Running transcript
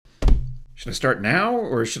Should I start now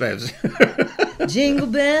or should I? Jingle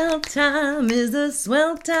bell time is a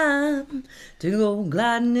swell time to go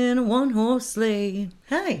gliding in a one-horse sleigh.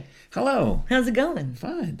 Hi, Hello. how's it going?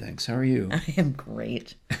 Fine, thanks. How are you? I am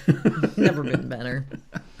great. Never been better.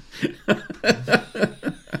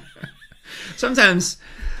 Sometimes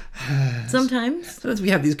we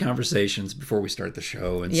have these conversations before we start the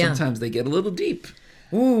show, and sometimes they get a little deep.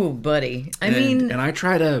 Ooh, buddy. And I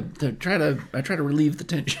try to relieve the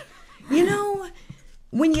tension. You know,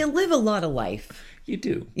 when you live a lot of life, You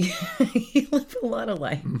do. you live a lot of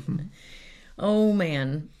life. Mm-hmm. Oh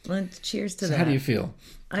man, let's cheers to that. How do you feel?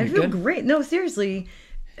 I feel great. No, seriously.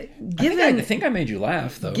 I think I made you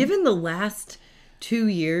laugh, though. Given the last 2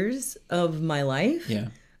 years of my life, Yeah.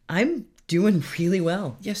 I'm doing really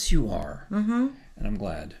well. Yes, you are. Mm-hmm. And I'm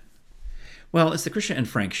glad. Well, it's the Krisha and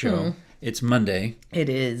Frank show. It's Monday. It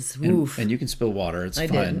is. And you can spill water. It's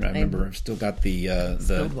fine. I remember I've still got the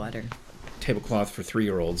Spilled water. tablecloth for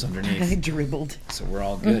 3-year-olds underneath. I dribbled. So we're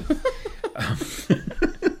all good.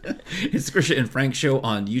 It's the Krisha and Frank show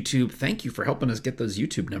on YouTube. Thank you for helping us get those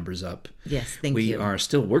YouTube numbers up. Yes, thank we you. We are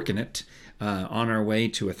still working it on our way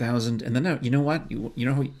to 1,000. And then, you know what? You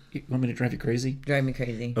know how you want me to drive you crazy? Drive me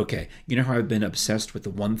crazy. Okay. You know how I've been obsessed with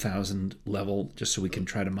the 1,000 level just so we can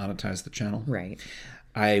try to monetize the channel? Right.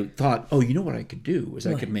 I thought, you know what I could do is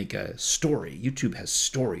I could make a story. YouTube has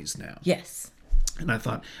stories now. Yes. And I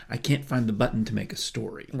thought, I can't find the button to make a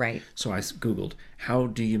story. Right. So I Googled, how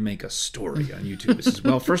do you make a story on YouTube? It says,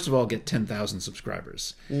 well, first of all, get 10,000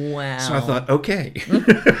 subscribers. Wow. So I thought, okay.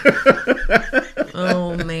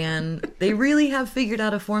 Oh, man. They really have figured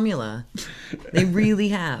out a formula. They really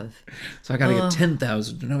have. So I got to get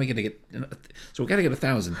 10,000. Now we got to get, so we got to get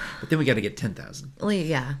 1,000, but then we got to get 10,000. Well,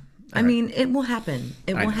 yeah. I mean, it will happen.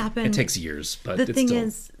 It will happen. It takes years, but the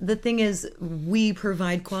thing is, we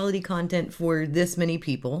provide quality content for this many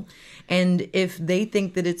people, and if they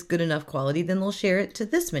think that it's good enough quality, then they'll share it to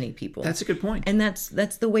this many people. That's a good point. And that's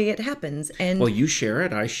the way it happens. And well, you share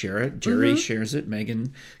it, I share it, Jerry shares it,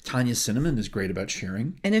 Megan, Tanya Cinnamon is great about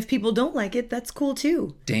sharing. And if people don't like it, that's cool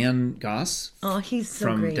too. Dan Goss, he's so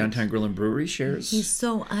from great. Downtown Grill and Brewery shares.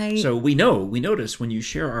 So we notice when you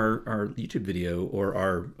share our YouTube video or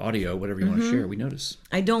our audio, whatever you want to share, we notice.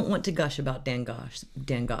 I don't want to gush about Dan Goss,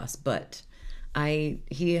 but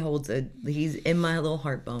he's in my little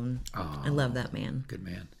heart bone. I love that man. Good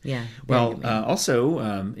man. Yeah. Well,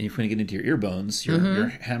 also, if you want to get into your ear bones, your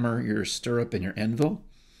hammer, your stirrup, and your anvil,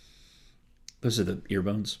 those are the ear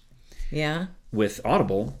bones. Yeah. With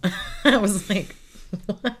Audible. I was like,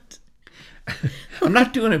 what? I'm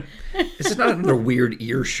not doing this is not another weird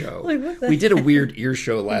ear show. We did a weird ear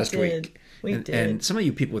show last week. We did. And some of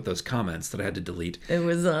you people with those comments that I had to delete. It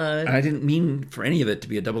was I didn't mean for any of it to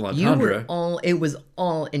be a double entendre. It was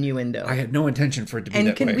all innuendo. I had no intention for it to be that way.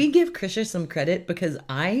 And can we give Krisha some credit, because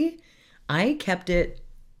I kept it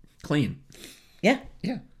clean. Yeah.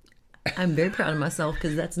 Yeah. I'm very proud of myself,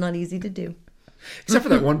 because that's not easy to do. Except for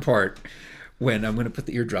that one part when I'm going to put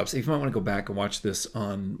the eardrops. If you might want to go back and watch this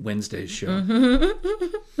on Wednesday's show,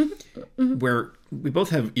 where we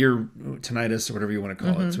both have ear tinnitus or whatever you want to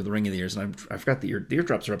call it, so the ring of the ears. And I forgot the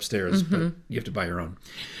eardrops are upstairs, but you have to buy your own.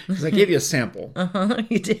 Because I gave you a sample.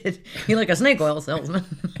 You did. You're like a snake oil salesman.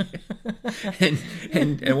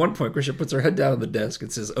 and at one point, Krisha puts her head down on the desk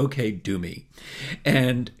and says, "Okay, do me."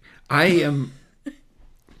 And I am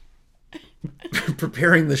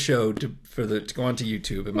preparing the show to go onto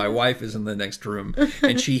YouTube, and my wife is in the next room,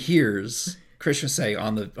 and she hears Krisha say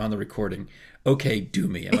on the recording, "Okay, do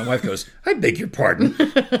me," and my wife goes, "I beg your pardon."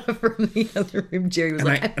 From the other room, Jerry was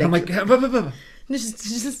I'm like,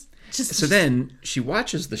 just. So then she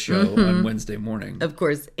watches the show on Wednesday morning. Of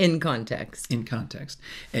course, in context.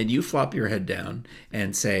 And you flop your head down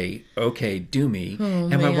and say, "Okay, do me." Oh,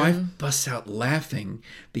 and my wife busts out laughing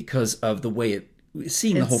because of the way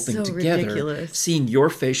seeing the whole thing so together, ridiculous. Seeing your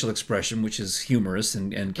facial expression, which is humorous,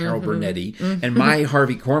 and Carol Bernetti, and my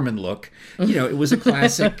Harvey Korman look, it was a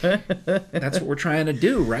classic. That's what we're trying to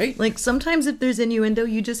do, right? Like, sometimes if there's innuendo,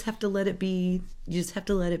 you just have to let it be. You just have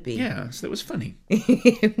to let it be. Yeah, so that was funny.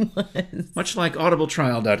 It was. Much like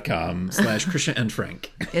audibletrial.com/Krisha and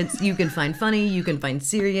Frank. You can find funny, you can find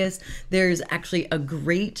serious. There's actually a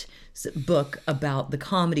great book about the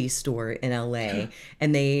Comedy Store in LA,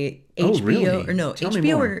 and HBO really? Tell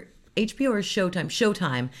me more. HBO or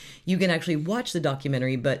Showtime, you can actually watch the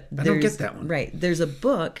documentary, but I don't get that one. Right. There's a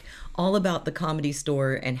book all about the Comedy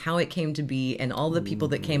Store and how it came to be and all the people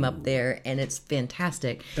that came up there, and it's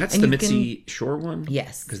fantastic. That's and the Mitzi Shore one?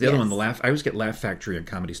 Yes. Because the other one, I always get Laugh Factory and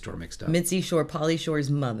Comedy Store mixed up. Mitzi Shore, Pauly Shore's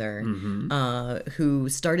mother, who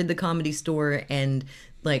started the Comedy Store, and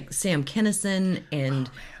like Sam Kinison and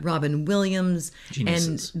Robin Williams.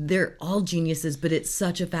 Geniuses. And they're all geniuses, but it's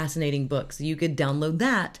such a fascinating book. So you could download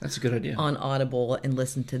that. That's a good idea. On Audible and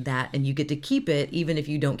listen to that. And you get to keep it even if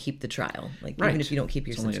you don't keep the trial. Like, Right. even if you don't keep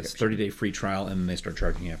your It's only a subscription. 30-day free trial, and they start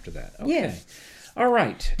charging you after that. Okay. Yeah. All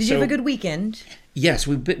right. Did you have a good weekend? Yes,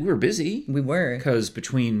 we were busy. We were. Because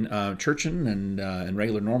between churching and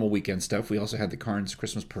regular normal weekend stuff, we also had the Carnes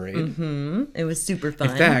Christmas Parade. Mm-hmm. It was super fun.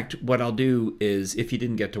 In fact, what I'll do is, if you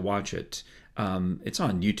didn't get to watch it, it's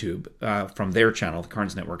on YouTube from their channel, the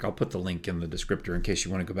Carnes Network. I'll put the link in the descriptor in case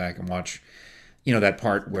you want to go back and watch, that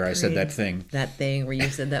part where I said that thing. That thing where you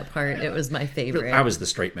said that part. It was my favorite. I was the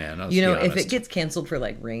straight man. Let's You know, be if honest. it gets canceled for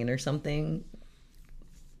like rain or something,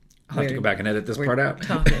 I'll have to go back and edit this part out.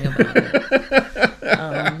 talking about it.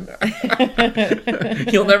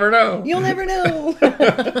 You'll never know. You'll never know.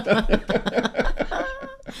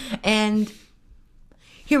 And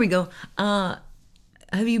here we go. Have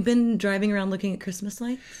you been driving around looking at Christmas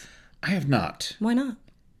lights? I have not. Why not?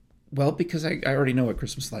 Well, because I already know what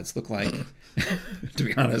Christmas lights look like, to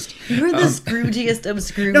be honest. You're the Scroogiest of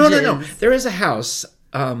Scrooges. No. There is a house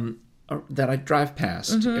that I drive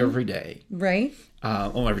past every day. Right?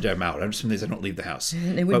 Every day I'm out. I'm just some days I don't leave the house.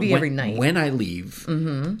 It would be every night. When I leave,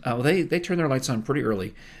 they turn their lights on pretty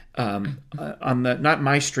early. On the not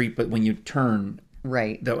my street, but when you turn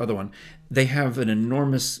Right. the other one, they have an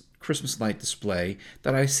enormous Christmas light display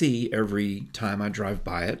that I see every time I drive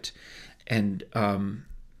by it, and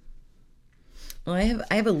Well, I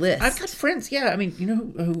have a list. I've got friends. Yeah, I mean,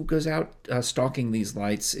 who goes out stalking these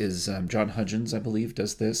lights is John Hudgens, I believe,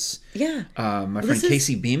 does this. Yeah. My friend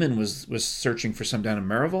Casey Beeman was searching for some down in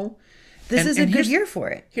Maryville. This is a good year for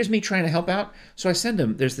it. Here's me trying to help out. So I send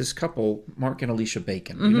them. There's this couple, Mark and Alicia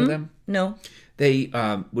Bacon. You know them? No. They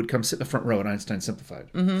would come sit in the front row at Einstein Simplified,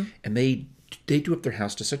 and they do up their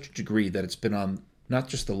house to such a degree that it's been on not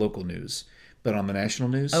just the local news, but on the national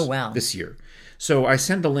news. Oh, wow. This year. So I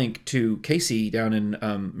send a link to Casey down in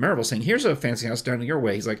Maryville saying, "Here's a fancy house down your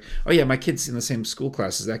way." He's like, "Oh yeah, my kid's in the same school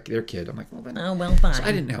class as their kid." I'm like, "Well, then." Oh, well, fine. So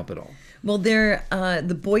I didn't help at all. Well, they're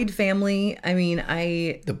the Boyd family. I mean,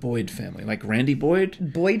 The Boyd family, like Randy Boyd.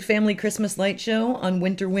 Boyd Family Christmas Light Show on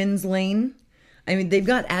Winter Winds Lane. I mean, they've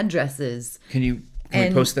got addresses. Can we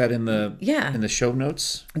post that in the in the show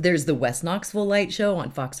notes? There's the West Knoxville Light Show on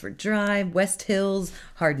Foxford Drive, West Hills,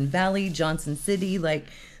 Hardin Valley, Johnson City. Like,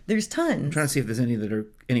 there's tons. I'm trying to see if there's any that are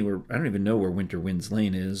anywhere. I don't even know where Winter Winds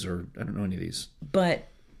Lane is, or I don't know any of these. But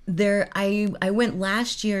I went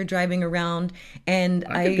last year driving around, and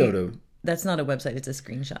I could go to. That's not a website; it's a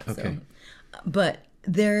screenshot. Okay. So. But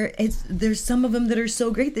there's some of them that are so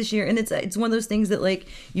great this year, and it's one of those things that like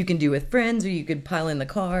you can do with friends, or you could pile in the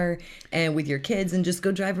car and with your kids and just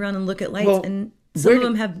go drive around and look at lights. Well, and some of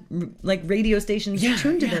them have like radio stations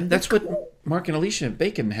tuned to them. That's what Mark and Alicia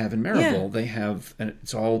Bacon have in Maryville. Yeah. They have, and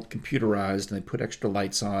it's all computerized, and they put extra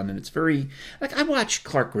lights on, and it's very like I watched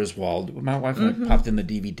Clark Griswold. My wife and I popped in the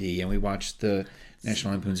DVD, and we watched the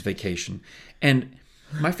National Lampoon's Vacation, and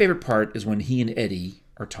my favorite part is when he and Eddie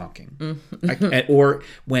are talking, or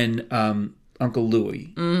when Uncle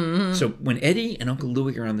Louie. So when Eddie and Uncle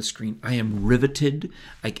Louie are on the screen, I am riveted.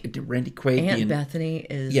 Randy Quaid, Aunt Bethany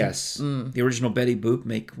is the original Betty Boop,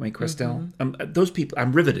 Mae Questel. Those people,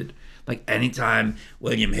 I'm riveted. Like anytime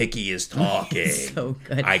William Hickey is talking, so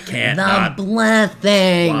good. I can't the not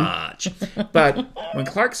blessing. watch. But when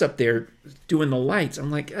Clark's up there doing the lights,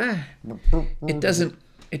 I'm like, it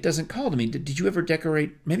doesn't call to me. Did you ever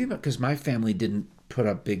decorate? Maybe because my family didn't put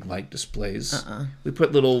up big light displays. We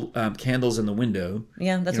put little candles in the window.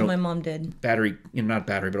 Yeah, that's what my mom did. Battery, not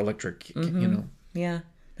battery, but electric. Yeah,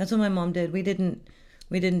 that's what my mom did. We didn't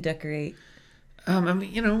decorate.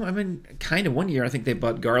 Kind of one year I think they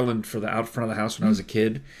bought garland for the out front of the house when I was a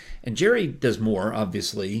kid, and Jerry does more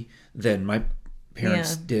obviously than my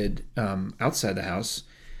parents did outside the house.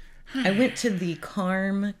 I went to the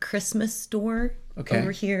Carm Christmas store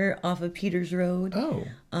over here off of Peters Road. Oh,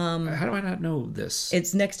 how do I not know this?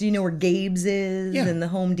 It's next to where Gabe's is Yeah. and the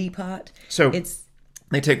Home Depot. So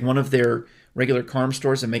they take one of their regular Carm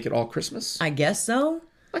stores and make it all Christmas, I guess so.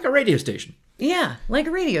 like a radio station. Yeah, like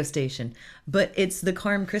a radio station. But it's the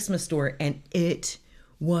Carm Christmas store, and it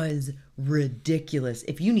was ridiculous.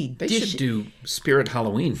 If you need They should do Spirit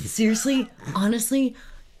Halloween. Seriously, honestly,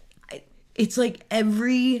 it's like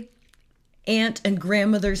every aunt and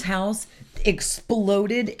grandmother's house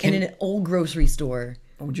exploded in an old grocery store.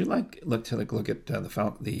 Would you look at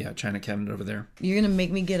the china cabinet over there? You're gonna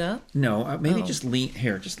make me get up? No, maybe just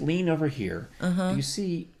lean over here. Do you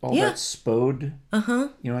see all that spode?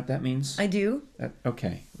 You know what that means? I do.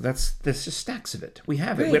 Okay, there's just stacks of it. We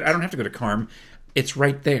have it. I don't have to go to Carm. It's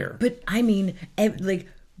right there. But I mean, like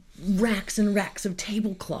racks and racks of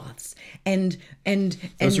tablecloths and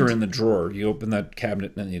Those are in the drawer. You open that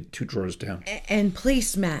cabinet and then you have 2 drawers down. and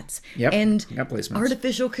placemats. Yep, And got placemats.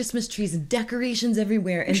 artificial Christmas trees and decorations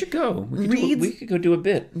everywhere. We And should go. Reeds. We could go do a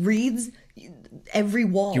bit. reeds. Every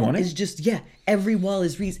wall you want it? is just every wall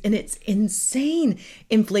is reeds, and it's insane.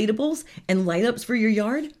 Inflatables and light ups for your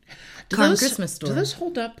yard. Carm Christmas store. Do those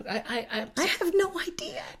hold up? I have no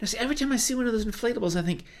idea. now, see, every time I see one of those inflatables, I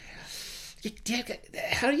think,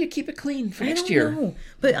 how do you keep it clean for next year? know.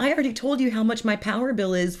 But I already told you how much my power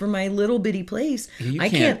bill is for my little bitty place. You I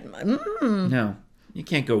can't. can't. No, you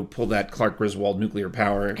can't go pull that Clark Griswold nuclear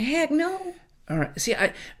power. Heck no. All right. See,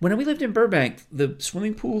 when we lived in Burbank, the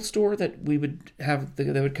swimming pool store that we would have, they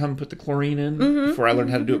would come put the chlorine in before I learned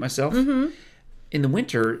how to do it myself. In the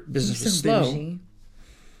winter, business was slow. Bougie.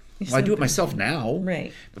 Well, I do it myself now.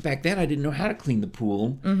 Right. But back then, I didn't know how to clean the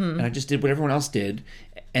pool, and I just did what everyone else did.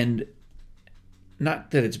 And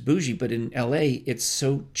not that it's bougie, but in LA, it's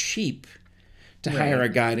so cheap to hire a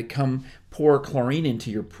guy to come pour chlorine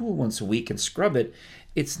into your pool once a week and scrub it.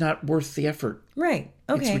 It's not worth the effort. Right.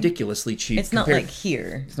 Okay. It's ridiculously cheap. It's not like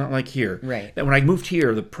here. It's not like here. Right. That when I moved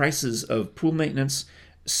here, the prices of pool maintenance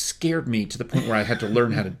scared me to the point where I had to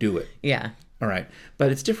learn how to do it. Yeah. All right.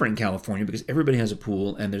 But it's different in California because everybody has a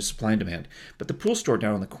pool and there's supply and demand. But the pool store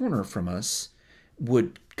down on the corner from us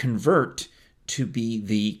would convert to be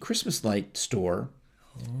the Christmas light store,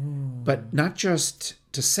 but not just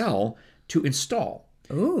to sell, to install.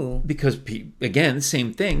 Ooh. Because, again,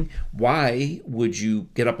 same thing. Why would you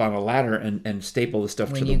get up on a ladder and staple the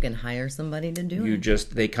stuff When you can hire somebody to do it.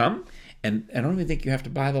 They come, and I don't even think you have to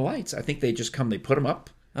buy the lights. I think they just come, they put them up,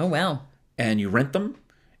 Oh, wow. and you rent them,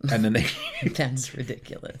 and then they That's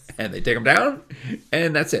ridiculous. and they take them down,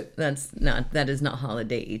 and that's it. That is not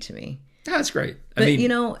holiday-y to me. That's great. But,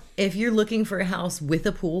 if you're looking for a house with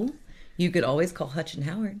a pool, you could always call Hutch and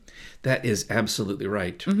Howard. That is absolutely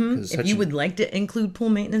right. If you would like to include pool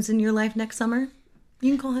maintenance in your life next summer,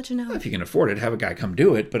 you can call Hutch and Howard. If you can afford it, have a guy come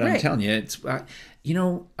do it. But I'm Right. telling you, it's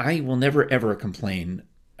I will never ever complain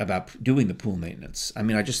about doing the pool maintenance. I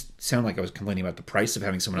mean, I just sound like I was complaining about the price of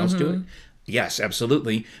having someone else do it. Yes,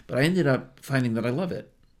 absolutely. But I ended up finding that I love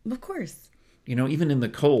it. Of course. Even in the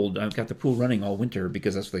cold, I've got the pool running all winter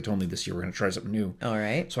because that's what they told me this year. We're going to try something new. All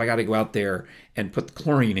right. So I got to go out there and put the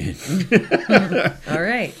chlorine in. All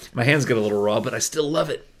right. My hands get a little raw, but I still love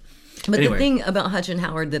it. But Anyway. the thing about Hutch and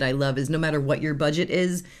Howard that I love is no matter what your budget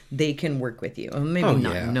is, they can work with you. Maybe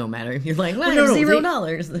not yeah. no matter. You're like, well, No,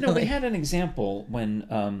 $0. No, they had an example when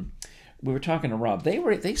we were talking to Rob.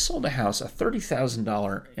 They sold a house, a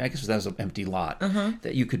 $30,000. I guess that was an empty lot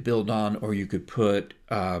that you could build on, or you could put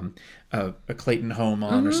a Clayton home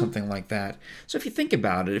on, or something like that. So if you think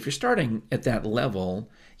about it, if you're starting at that level,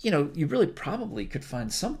 you really probably could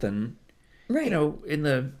find something, Right. in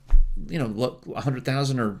the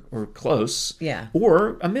 100,000 or close, Yeah.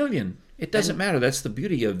 or $1 million. It doesn't matter. That's the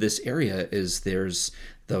beauty of this area is there's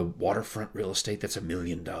the waterfront real estate that's $1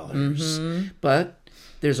 million, but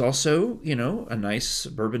there's also a nice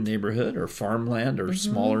suburban neighborhood or farmland or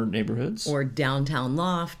smaller neighborhoods Or downtown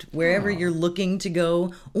loft, wherever you're looking to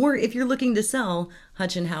go, or if you're looking to sell,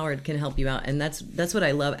 Hutch and Howard can help you out, and that's what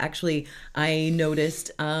I love. Actually, I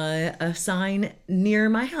noticed a sign near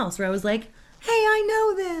my house where I was like, "Hey, I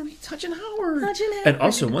know them." Hutch and Howard. Hutch and Howard. And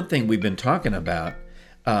also one thing we've been talking about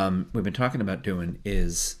doing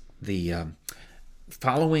is the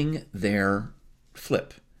following their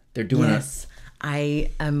flip. They're doing Yes, I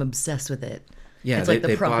am obsessed with it. Yeah, it's like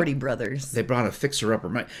they the Property bought- Brothers. They brought a fixer-upper.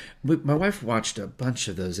 My wife watched a bunch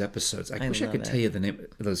of those episodes. I wish I love could it. tell you the name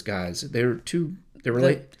of those guys. They're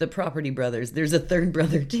related. The Property Brothers. There's a third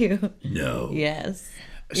brother too. No. Yes.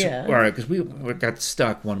 So, Yeah. All right, because we got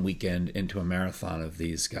stuck one weekend into a marathon of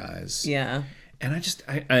these guys. Yeah. And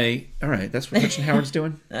all right, that's what Hutch and Howard's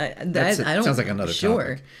doing? I don't. Sounds like another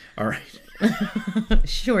Sure. topic. All right.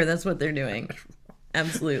 Sure, that's what they're doing.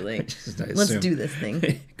 Absolutely. Just, I Let's assume. do this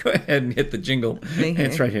thing. Go ahead and hit the jingle. Right here.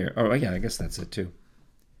 It's right here. Oh, yeah, I guess that's it too.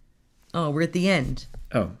 Oh, we're at the end.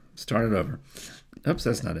 Oh, start it over. Oops,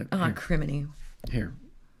 that's not it. Oh, criminy. Here.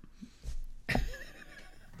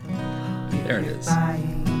 There it is.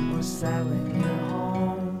 Buying or selling your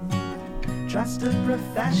home. Trust a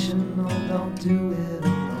professional, don't do it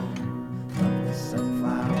alone. From the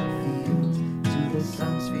sunflower fields to the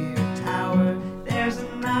Sunsphere Tower, there's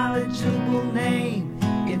a knowledgeable name.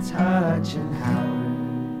 It's Hutch and Howard.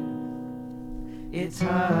 It's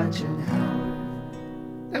Hutch and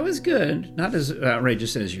Howard. That was good. Not as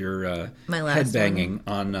outrageous as your My last headbanging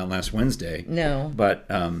on last Wednesday. No. But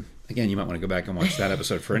again, you might want to go back and watch that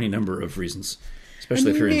episode for any number of reasons.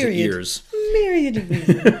 especially if you're into ears. Myriad of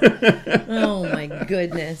reasons. Oh my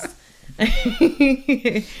goodness.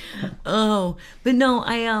 Oh, but no,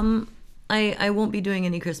 I won't be doing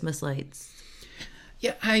any Christmas lights.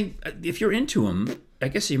 Yeah, if you're into them, I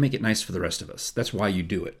guess you make it nice for the rest of us. That's why you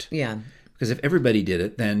do it. Yeah. Because if everybody did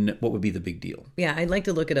it, then what would be the big deal? Yeah, I'd like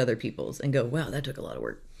to look at other people's and go, wow, that took a lot of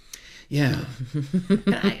work. Yeah.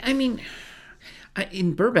 I mean,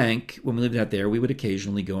 in Burbank, when we lived out there, we would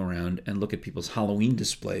occasionally go around and look at people's Halloween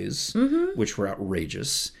displays, which were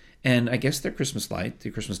outrageous. And I guess their Christmas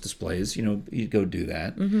Christmas displays, you go do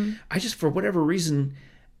that. I just, for whatever reason,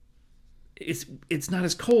 it's not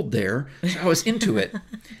as cold there, so I was into it.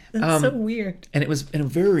 That's so weird. And it was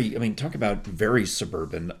talk about very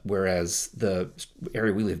suburban, whereas the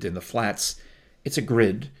area we lived in, the flats, it's a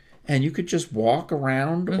grid, and you could just walk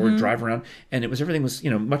around or drive around, and everything was,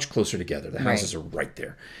 much closer together. The houses are right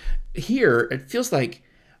there. Here, it feels like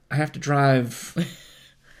I have to drive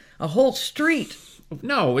a whole street.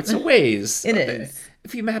 No, it's a ways. It is.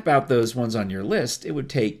 If you map out those ones on your list, it would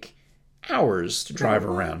take hours to drive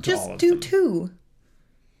around to all of them. Just do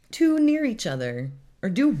two near each other, or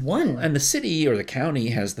do one. And the city or the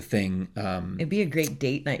county has the thing. It'd be a great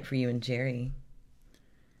date night for you and Jerry.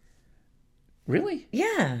 Really?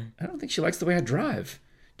 Yeah. I don't think she likes the way I drive.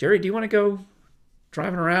 Jerry, do you want to go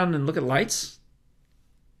driving around and look at lights?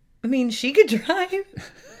 I mean, she could drive.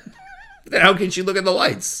 Then how can she look at the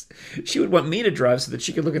lights? She would want me to drive so that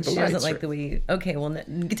she could look at the lights. She doesn't like the way you... Okay, well,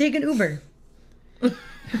 take an Uber.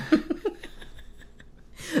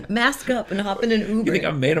 Mask up and hop in an Uber. You think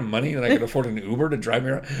I'm made of money and I can afford an Uber to drive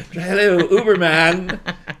me around? Hello, Uber man.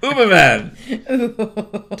 Uber man.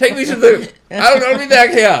 Take me to the... I'll be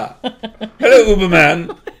back here. Hello, Uber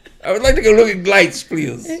man. I would like to go look at lights,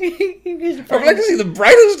 please. I would like to see the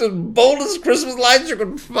brightest and boldest Christmas lights you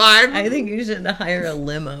can find. I think you should hire a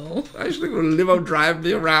limo. I should think a limo drive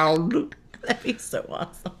me around. That'd be so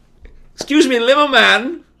awesome. Excuse me, limo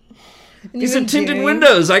man. These are tinted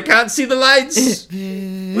windows. I can't see the lights.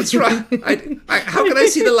 What's wrong? How can I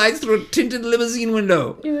see the lights through a tinted limousine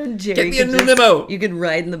window? Get me a new limo. You could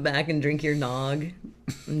ride in the back and drink your nog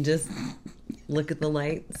and just look at the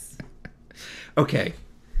lights. Okay.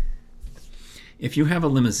 If you have a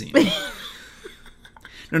limousine.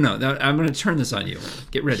 No, I'm going to turn this on you.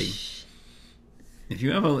 Get ready. If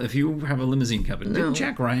you have a limousine company. Didn't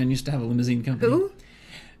Jack Ryan used to have a limousine company? Who?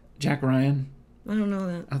 Jack Ryan. I don't know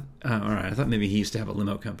that. All right. I thought maybe he used to have a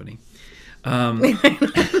limo company.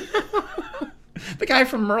 The guy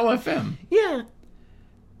from Merle FM. Yeah.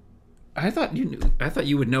 I thought you knew. I thought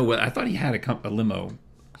you would know what. I thought he had a limo.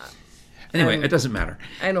 Anyway, it doesn't matter.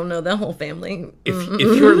 I don't know that whole family. If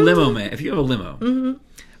you're a limo man, if you have a limo,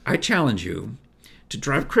 I challenge you to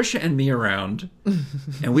drive Krisha and me around,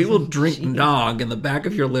 and we will drink nog in the back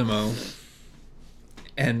of your limo,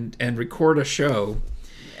 and record a show.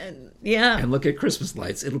 Yeah. And look at Christmas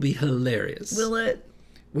lights. It'll be hilarious. Will it?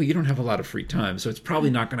 Well, you don't have a lot of free time, so it's probably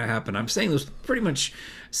not going to happen. I'm saying there's pretty much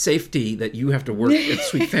safety that you have to work at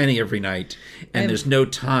Sweet Fanny every night, and there's no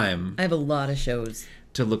time. I have a lot of shows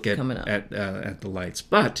to look at the lights.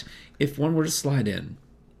 But if one were to slide in,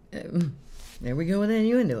 there we go with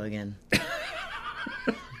innuendo again.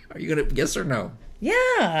 Are you gonna yes or no?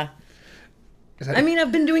 Yeah. I mean,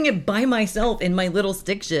 I've been doing it by myself in my little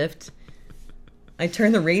stick shift. I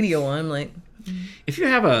turn the radio on, I'm like... If you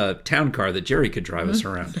have a town car that Jerry could drive us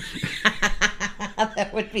around.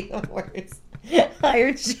 That would be the worst.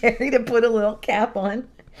 Hire Jerry to put a little cap on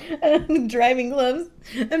and driving gloves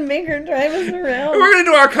and make her drive us around. We're going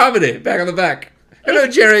to do our comedy back on the back. Hello,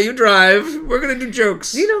 Jerry, you drive. We're going to do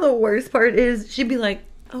jokes. You know the worst part is she'd be like,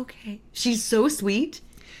 okay. She's so sweet.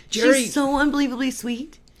 Jerry, she's so unbelievably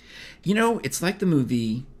sweet. You know, it's like the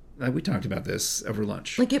movie... we talked about this over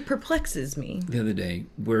lunch. Like, it perplexes me. The other day,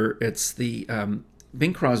 where it's the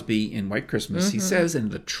Bing Crosby in White Christmas. He says,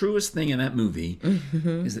 and the truest thing in that movie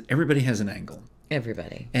is that everybody has an angle.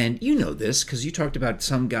 Everybody. And you know this because you talked about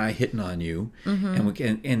some guy hitting on you,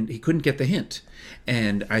 and he couldn't get the hint.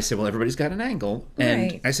 And I said, well, everybody's got an angle.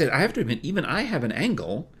 And I said, I have to admit, even I have an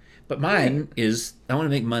angle. But mine is, I want to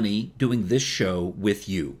make money doing this show with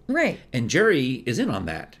you. Right. And Jerry is in on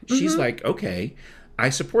that. She's like, okay, I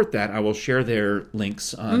support that. I will share their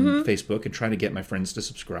links on Facebook and try to get my friends to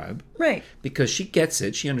subscribe. Right. Because she gets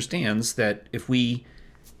it. She understands that if we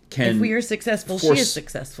are successful, she is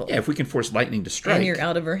successful. Yeah, if we can force lightning to strike. And you're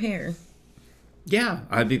out of her hair. Yeah,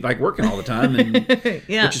 I'd be like working all the time, and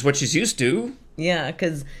yeah. which is what she's used to. Yeah,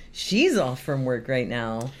 because she's off from work right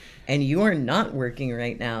now. and you're not working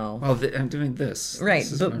right now. Well, I'm doing this. Right,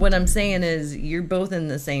 This is but what I'm saying is you're both in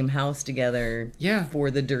the same house together Yeah.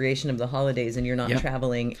 for the duration of the holidays, and you're not Yep.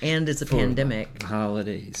 traveling, and it's a for pandemic. the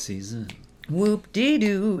holiday season.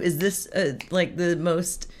 Whoop-dee-doo. Is this like the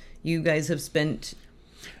most you guys have spent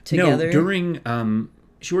together? No, during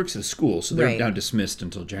she works at a school, so they're Right. now dismissed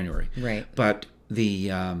until January. Right. But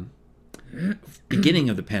the beginning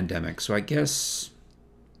of the pandemic, so I guess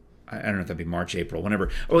I don't know if that'd be March, April, whenever.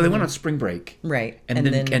 Oh, they went on spring break, Right. and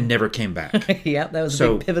then and never came back. Yep, that was a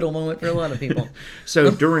So- big pivotal moment for a lot of people. So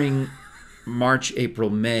during March, April,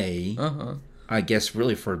 May, Uh-huh. I guess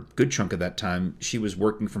really for a good chunk of that time, she was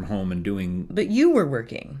working from home and doing. But you were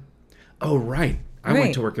working. Oh, right. I Right.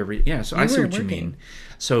 went to work every. Yeah, so I see were what you working. mean.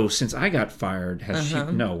 So since I got fired, has she?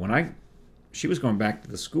 No, she was going back to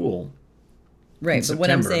the school. Right, but what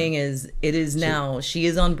I'm September. saying is it is now, she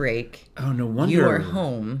is on break. Oh, no wonder. You are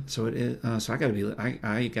home. So it is. So I got to be.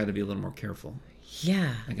 I got to be a little more careful.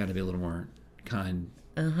 Yeah. I got to be a little more kind,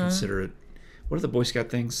 Uh-huh. considerate. What are the Boy Scout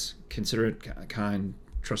things? Considerate, kind,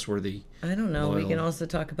 trustworthy. I don't know. We Loyal. can also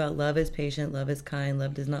talk about love is patient, love is kind,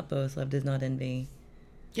 love does not boast, love does not envy.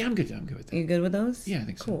 Yeah, I'm good. I'm good with that. You good with those? Yeah, I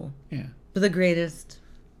think so. Cool. Yeah. But the greatest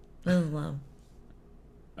is love.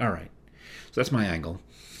 All right. So that's my angle.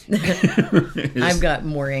 I've got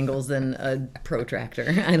more angles than a protractor.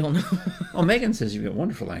 I don't know. Well, Megan says you've got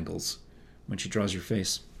wonderful angles when she draws your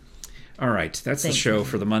face. All right, that's the Thanks, show Megan.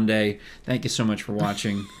 for the Monday. Thank you so much for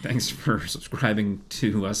watching. Thanks for subscribing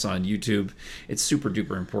to us on YouTube. It's super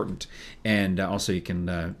duper important. And also, you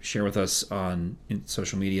can share with us on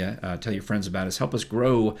social media. Tell your friends about us. Help us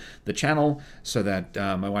grow the channel so that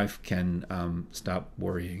my wife can stop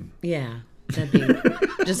worrying. Yeah. That'd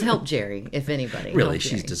be just help Jerry, if anybody. Really, Help she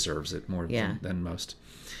Jerry. deserves it more Yeah. than most.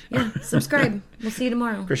 Yeah. Subscribe. We'll see you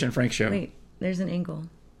tomorrow. Christian and Frank Show. Wait, there's an angle.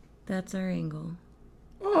 That's our angle.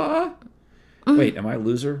 Aw. Wait, am I a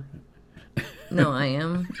loser? No, I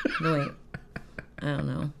am. No, wait. I don't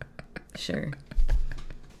know. Sure.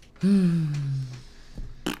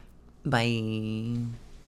 Bye.